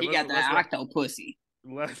right, he got that octo pussy.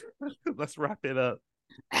 Let's wrap it up.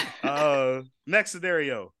 Next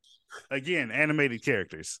scenario, again, animated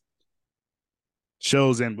characters,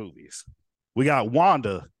 shows and movies. We got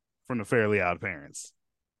Wanda from the Fairly Odd Parents.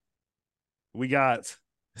 We got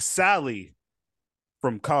Sally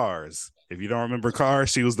from Cars. If you don't remember Cars,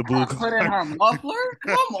 she was the blue car. Put in her muffler?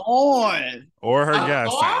 Come on. Or her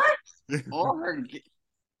gas tank. Or her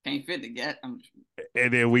can't fit the gas.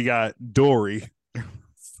 And then we got Dory.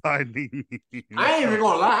 I ain't even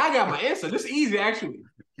gonna lie. I got my answer. This is easy, actually.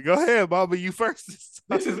 Go ahead, Bobby. You first.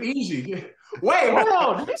 This is easy. Wait, hold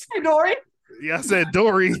on. Did you say Dory? Yeah, I said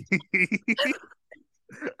Dory.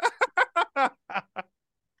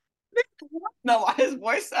 No, why his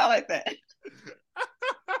voice sound like that?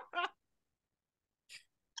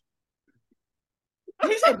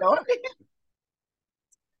 He said Dory.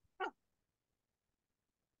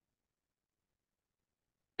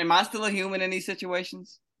 Am I still a human in these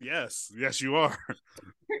situations? Yes, you are.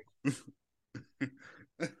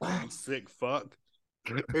 Sick fuck.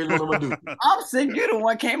 Here's what I'm gonna do. I'm sick. You're the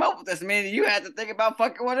one came up with this, man. You had to think about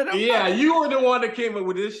fucking one of them. Yeah, you were the one that came up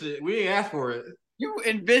with this shit. We ain't asked for it. You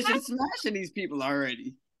envisioned smashing these people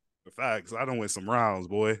already. The facts. I done went some rounds,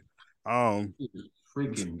 boy.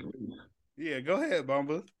 Freaking. Yeah, go ahead,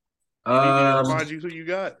 Bamba. Remind you who you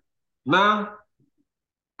got? Nah.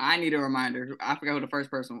 I need a reminder. I forgot who the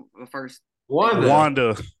first.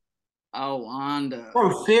 Wanda. Oh, Wanda.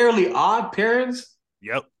 From Fairly Odd Parents?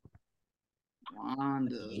 Yep.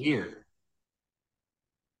 Wanda. Here.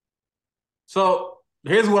 So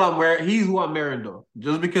here's what I'm wearing. He's who I'm marrying, though.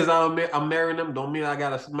 Just because I'm marrying him, don't mean I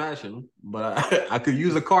gotta smash him. But I could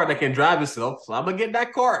use a car that can drive itself, so I'm gonna get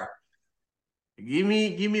that car. Give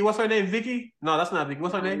me. What's her name? Vicky? No, that's not Vicky.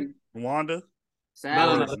 What's her name? Wanda.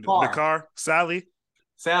 Sally. No, the car. Sally.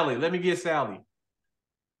 Sally. Let me get Sally.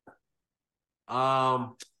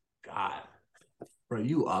 God, bro,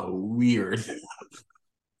 you are weird.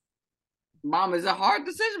 Mom, is a hard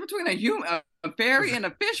decision between a human, a fairy, and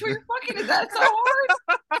a fish. Who you fucking? Is that so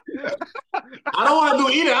hard? I don't want to do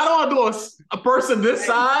either. I don't want to do a person this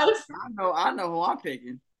size. I know who I'm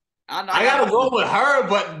picking. I gotta go with her,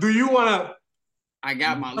 but do you want to? I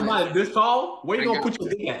got my somebody list. This tall? Where you gonna put your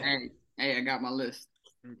dick at? Hey, I got my list.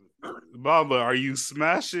 Bamba, are you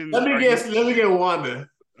smashing? Let me get Wanda.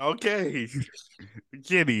 Okay,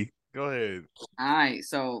 Kitty, go ahead. All right,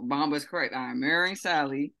 so Bomba's correct. I'm marrying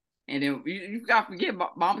Sally, and then you got to forget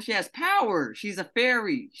Bomba. She has power. She's a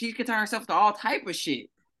fairy. She can turn herself to all type of shit.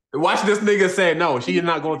 Watch this nigga say no. She is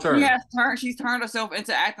not gonna turn. She's turned herself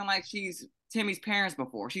into acting like she's Timmy's parents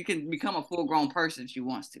before. She can become a full grown person if she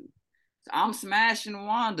wants to. So I'm smashing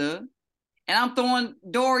Wanda, and I'm throwing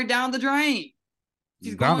Dory down the drain.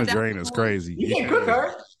 She's down the drain is crazy. You can't cook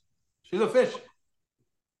her. She's a fish.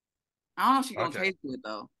 I don't know if she's gonna taste good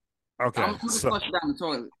though. Okay. I'm gonna flush her down the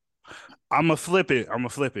toilet. I'm gonna flip it.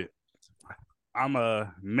 I'm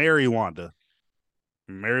a marry Wanda.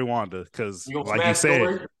 Because like you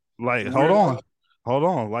said, hold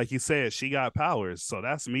on. Like you said, she got powers, so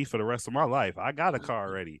that's me for the rest of my life. I got a car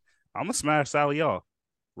already. I'm gonna smash Sally off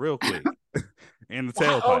real quick in the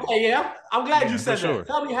tailpipe. Okay, yeah. I'm glad you said that.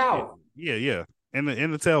 Tell me how. Yeah. In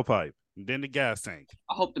the tailpipe, then the gas tank.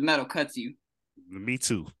 I hope the metal cuts you. Me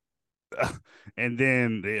too. And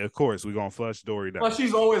then, of course, we're gonna flush Dory down. Well,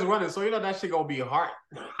 she's always running, so you know that shit gonna be hard.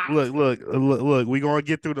 Look. We're gonna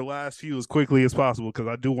get through the last few as quickly as possible because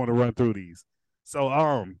I do want to run through these.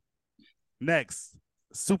 So, next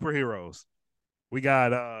superheroes, we got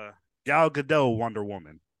Gal Gadot, Wonder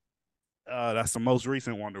Woman. That's the most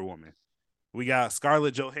recent Wonder Woman. We got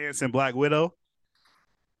Scarlett Johansson, Black Widow,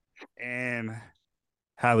 and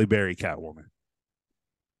Halle Berry, Catwoman.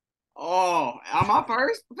 Oh, am I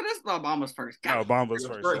first? But that's not Obama's first. No, Bomba's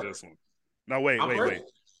first for this one. No, wait.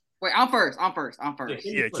 Wait, I'm first.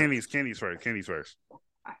 Yeah, Kenny's first. Kenny's first.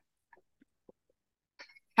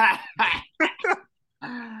 Well,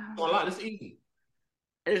 that's easy.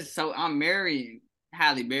 I'm marrying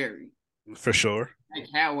Halle Berry. For sure. Like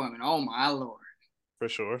Catwoman. Oh my Lord. For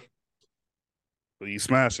sure. Who you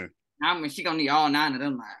smashing? I mean, she gonna need all 9 of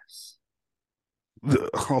them lives.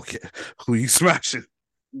 Okay. Who you smashing?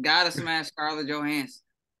 Gotta smash Scarlett Johansson.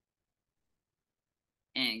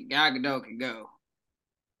 And Gal Gadot can go.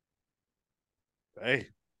 Hey,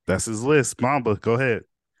 that's his list. Mamba, go ahead.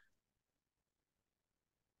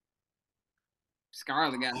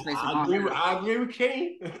 Scarlett got to face I agree with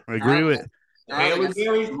Kenny. I agree with Halle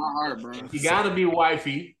Berry. She gotta be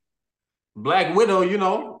wifey. Black Widow, you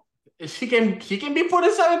know, she can be put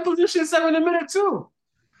in certain positions 7 a minute too.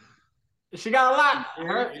 She got a lot.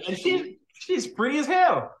 And she's pretty as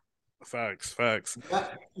hell. Facts.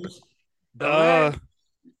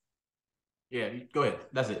 Yeah, go ahead.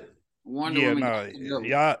 That's it.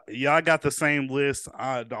 Y'all got the same list.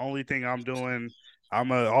 The only thing I'm doing,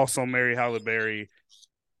 I'm also marry Halle Berry.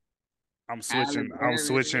 I'm switching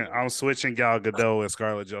Gal Gadot and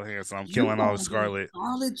Scarlett Johansson. I'm killing all the Scarlett.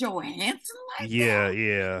 Scarlett Johansson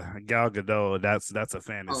Yeah. Gal Gadot, that's a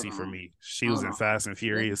fantasy for me. She was in Fast and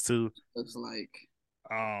Furious too. Looks like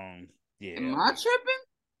yeah. Am I tripping?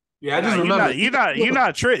 Yeah, I just remember. You're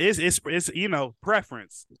not tripping. It's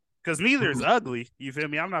preference. Because neither is ugly. You feel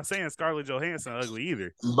me? I'm not saying Scarlett Johansson ugly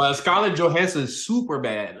either. But Scarlett Johansson is super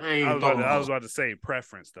bad. I was about to say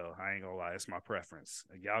preference, though. I ain't going to lie. It's my preference.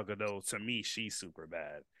 Gal Gadot, to me, she's super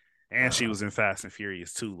bad. And she was in Fast and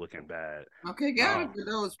Furious 2 looking bad. Okay, Gal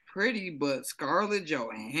Gadot is pretty, but Scarlett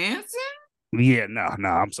Johansson? Yeah, no.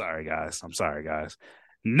 I'm sorry, guys.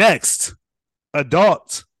 Next,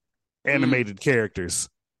 adult animated characters.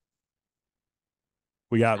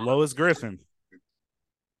 We got Lois Griffin.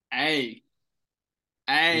 Hey.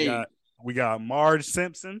 We got Marge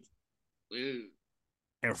Simpson. Ooh.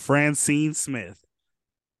 And Francine Smith.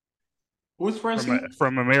 Who's Francine?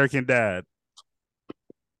 From American Dad.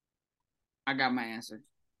 I got my answer.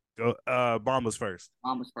 Go Bomba's first.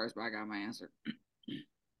 Bomba's first, but I got my answer.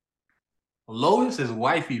 Lois is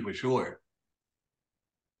wifey for sure.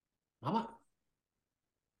 Mama.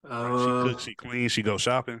 She cooks, she cleans, she goes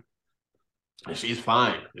shopping. She's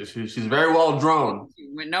fine. She's very well drawn.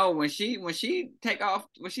 When she take off,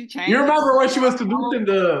 when she changed. You remember when she was seducing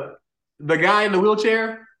the guy in the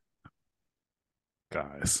wheelchair?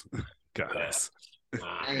 Guys.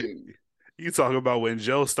 You talking about when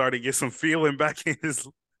Joe started to get some feeling back in his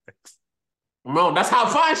legs. No, that's how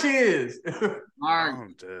fine she is.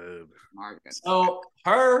 Marge. So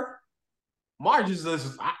Marge is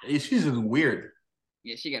she's just weird.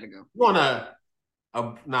 Yeah, she gotta go. You wanna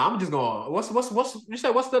I'm just going. What's you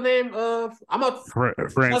said? What's the name of? I'm a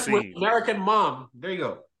Francine. American Mom. There you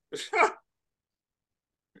go.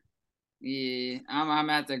 Yeah, I'm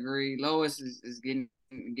gonna have to agree. Lois is getting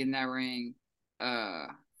that ring.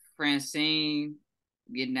 Francine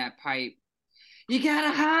getting that pipe. You got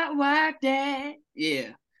a hot wife, Dad.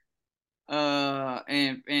 Yeah.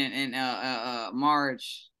 And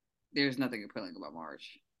Marge. There's nothing appealing about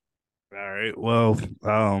Marge. All right. Well,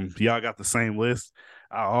 y'all got the same list.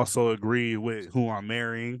 I also agree with who I'm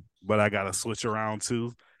marrying, but I gotta switch around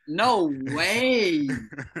too. No way.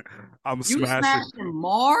 I'm smashing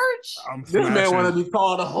Marge. This man want to be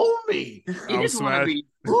called a homie. He just want to be.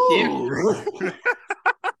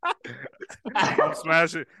 I'm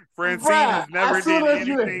smashing. Francine has never did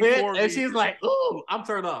anything for me, and she's like, "Ooh, I'm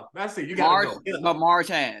turned off." That's it. You gotta go. But Marge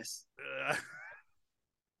has.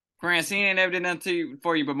 Francine ain't never did nothing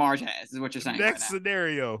for you, but Marge has. Is what you're saying. Next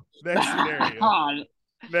scenario.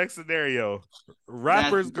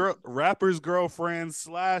 Rappers, girlfriends /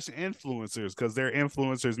 influencers, because they're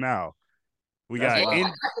influencers now. We got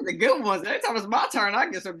the good ones. Every time it's my turn,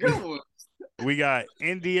 I get some good ones. We got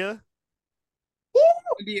India.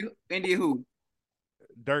 India who?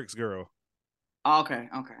 Dirk's girl. Okay.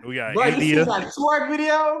 We got India. You see that twerk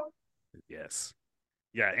video? Yes.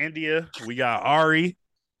 Yeah, India. We got Ari.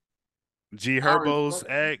 G Herbo's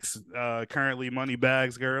ex, currently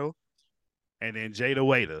Moneybags girl. And then Jada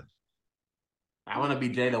Waiter. I want to be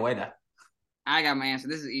Jada Waiter. I got my answer.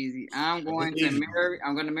 This is easy. I'm going to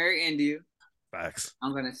marry India. Facts.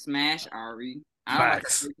 I'm going to smash Ari.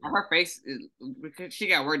 Facts. Her face is, she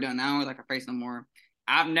got work done. I don't like her face no more.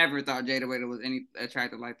 I've never thought Jada Waiter was any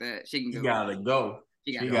attractive like that. She can go. She gotta go.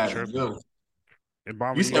 She gotta go. And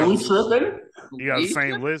Bomber, You said we tripping? You got the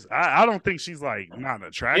same list. I don't think she's like not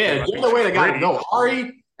attractive. Yeah, give the way they gotta go.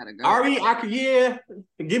 Ari, I could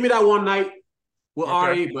give me that one night with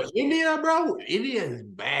Ari, but India, bro, India is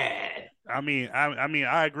bad. I mean,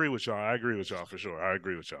 I agree with y'all. I agree with y'all for sure. I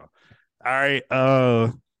agree with y'all. All right.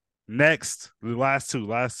 Next, the last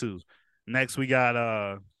two. Next, we got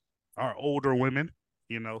our older women.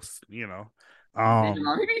 He's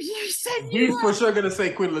for sure gonna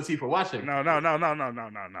say Queen Latifah. Watch him. No.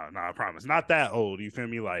 I promise. Not that old. You feel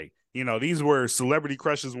me? Like, these were celebrity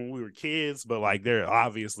crushes when we were kids, but like they're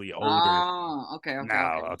obviously older. Oh, okay.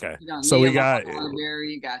 Okay. So we got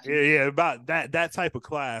yeah, about that type of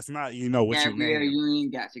class. Not what you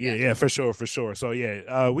name. Yeah, for sure.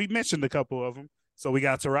 So we mentioned a couple of them. So we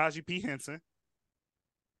got Taraji P. Henson,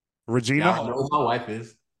 Regina. I don't know who my wife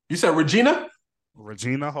is. You said Regina?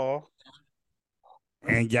 Regina Hall.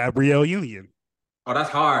 And Gabrielle Union. Oh, that's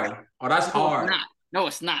hard. No,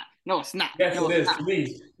 it's not. Yes, it is.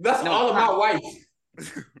 Please. That's all of my wife.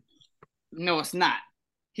 No, it's not.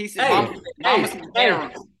 He said,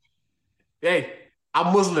 hey,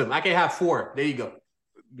 I'm Muslim. I can have 4. There you go.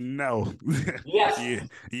 No. Yes.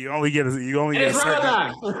 you only get a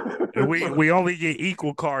certain. we only get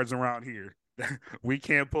equal cards around here. We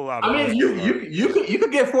can't pull out. I mean, you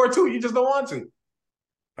could get 4 too. You just don't want to.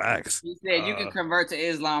 Facts. He said you can convert to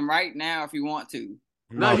Islam right now if you want to.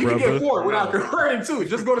 No, you can get 4 without converting too.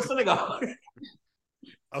 Just go to synagogue.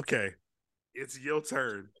 Okay, it's your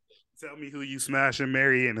turn. Tell me who you smashing,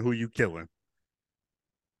 marry, and who you killing.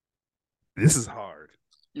 This is hard.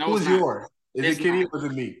 No, who's yours? Is it Kitty or is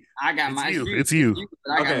it me? I got my. It's you.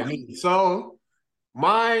 Okay, so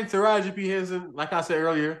mine, Taraji P. Henson. Like I said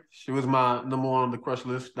earlier, she was my number 1 on the crush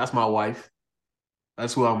list. That's my wife.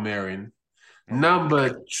 That's who I'm marrying.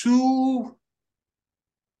 Number 2.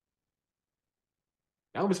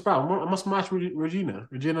 I would be surprised. I'm gonna smash Regina.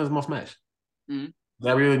 Regina is my smash.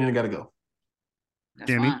 That really didn't gotta go. That's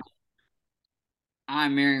fine.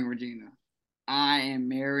 I'm marrying Regina. I am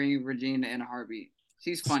marrying Regina in a heartbeat.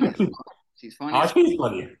 She's funny. She's funny. Oh, she's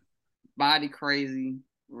funny. Body crazy.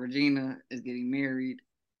 Regina is getting married.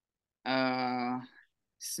 Smash.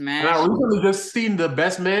 And I recently just seen The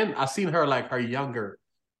Best Man. I seen her like her younger.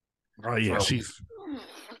 Oh yeah, she's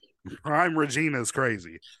prime. Regina's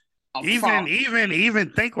crazy.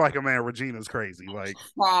 Even think like a man. Regina's crazy. Like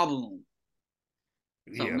problem.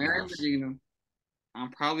 So marry Regina. I'm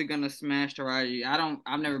probably gonna smash Taraji.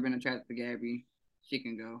 I've never been attracted to Gabby. She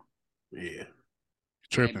can go. Yeah.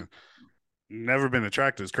 Tripping. Never been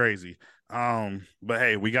attracted is crazy. But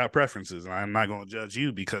hey, we got preferences, and I'm not gonna judge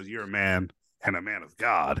you because you're a man and a man of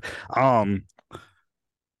God.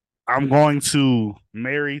 I'm going to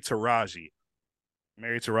marry Taraji.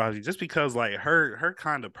 Just because like her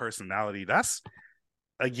kind of personality, that's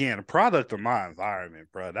again a product of my environment,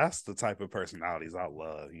 bro. That's the type of personalities I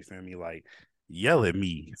love. You feel me? Like yell at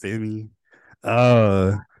me, you feel me?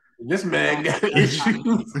 This man got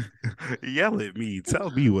issues. Yell at me, tell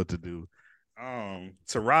me what to do.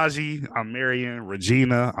 Taraji, I'm marrying.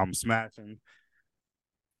 Regina, I'm smashing.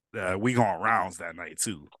 We going rounds that night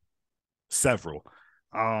too. Several.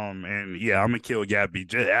 And yeah, I'm gonna kill Gabby.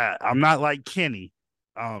 I'm not like Kenny.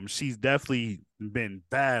 She's definitely been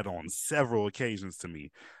bad on several occasions to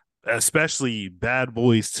me, especially Bad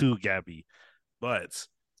Boys 2 Gabby. But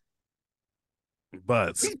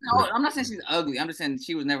I'm not saying she's ugly. I'm just saying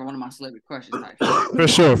she was never one of my celebrity crushes.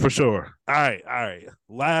 For sure. All right.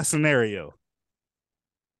 Last scenario.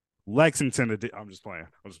 Lexington. I'm just playing.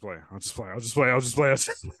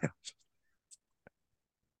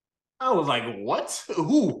 I was like, what?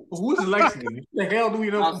 Who's Lexington? The hell do we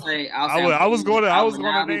know? I was going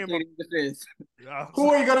to name him. Who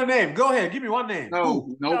are you going to name? Go ahead. Give me one name.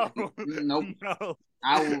 Nope. No.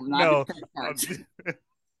 I will not be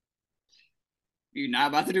You're not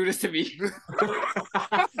about to do this to me.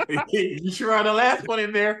 You sure are the last one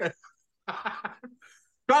in there?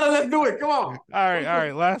 Let's do it. Come on. All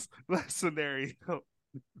right. Last scenario.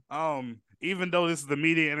 Even though this is the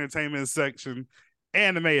media entertainment section,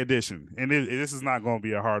 anime edition, and this is not going to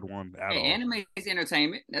be a hard one at all. Anime is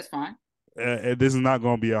entertainment. That's fine. This is not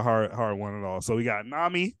going to be a hard one at all. So we got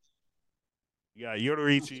Nami, we got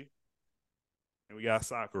Yoruichi, and we got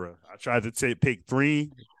Sakura. I tried to pick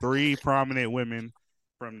three prominent women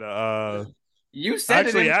from the. You said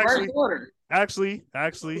it in first order. Actually,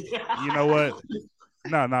 you know what?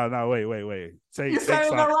 No. Wait. Take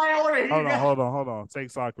right order. Hold on. Take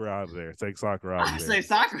Sakura out of there. I say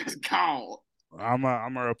Sakura's gone. I'm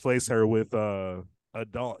gonna replace her with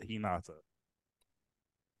adult Hinata.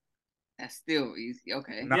 That's still easy.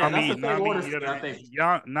 Okay. Yeah, that's the same order, I think.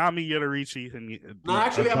 Nami, Yoruichi, and no,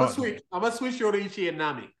 actually, I'm gonna switch Yoruichi and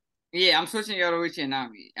Nami. Yeah, I'm switching Yoruichi and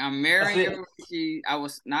Nami. I'm marrying Yoruichi. I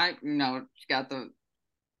was not, she got the,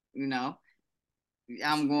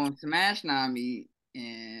 I'm going to smash Nami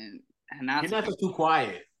and not. You're not too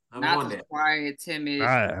quiet. Not too quiet, timid.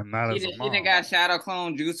 Not as a mom. She didn't got shadow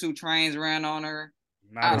clone jutsu trains ran on her.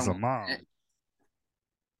 Not as a mom.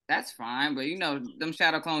 That's fine, but them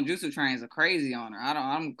shadow clone jutsu trains are crazy on her.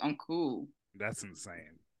 I'm cool. That's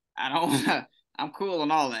insane. I'm cool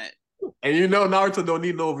on all that. And Naruto don't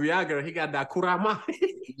need no Viagra. He got that Kurama.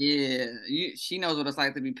 Yeah, she knows what it's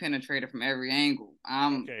like to be penetrated from every angle.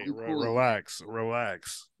 I'm cool. Relax.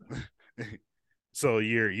 So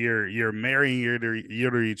you're marrying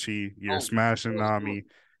Yoruichi, you're smashing Nami,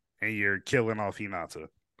 and you're killing off Hinata.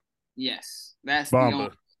 Yes, that's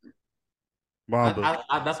Bamba.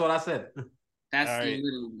 That's what I said. That's the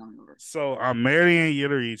number. So I'm marrying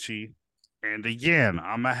Yoruichi, and again,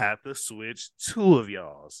 I'm gonna have to switch two of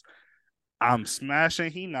y'all's. I'm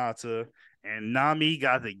smashing Hinata, and Nami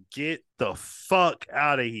got to get the fuck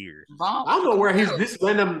out of here. I don't know where this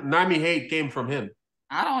random Nami hate came from him.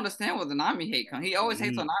 I don't understand where the Nami hate comes. He always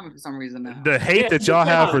hates on Nami for some reason now. The hate that y'all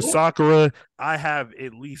have for Sakura, I have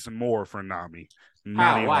at least more for Nami.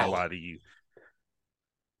 Not even gonna lie to you.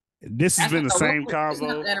 This has been the same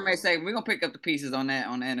convo. Anime segment. We're gonna pick up the pieces on that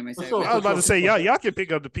on the anime segment. I was about to say y'all can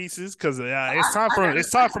pick up the pieces because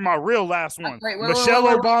it's time for my real last one. Michelle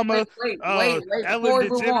Obama, Ellen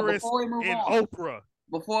DeGeneres, and Oprah.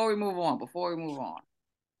 Before we move on,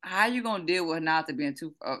 how you gonna deal with Hinata being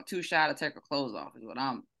too shy to take her clothes off? Is what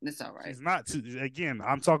it's all right. It's not too. Again,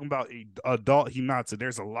 I'm talking about adult Hinata.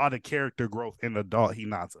 There's a lot of character growth in adult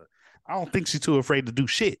Hinata. I don't think she's too afraid to do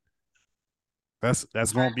shit. That's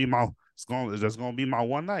gonna be my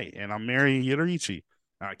one night, and I'm marrying Yoruichi.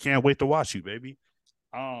 I can't wait to watch you, baby.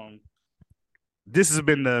 This has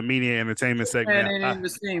been the media entertainment segment. And in the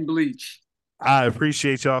same Bleach. I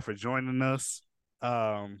appreciate y'all for joining us.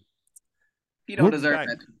 You don't deserve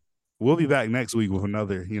that. We'll be back next week with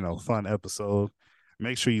another, fun episode.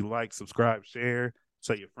 Make sure you like, subscribe, share,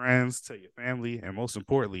 tell your friends, tell your family, and most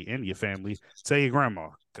importantly, in your family, tell your grandma.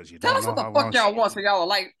 Because you don't know how long. Tell us what the fuck y'all want, so y'all will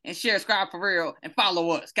like and share, subscribe for real, and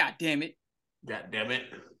follow us. God damn it. God damn it.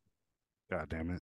 God damn it.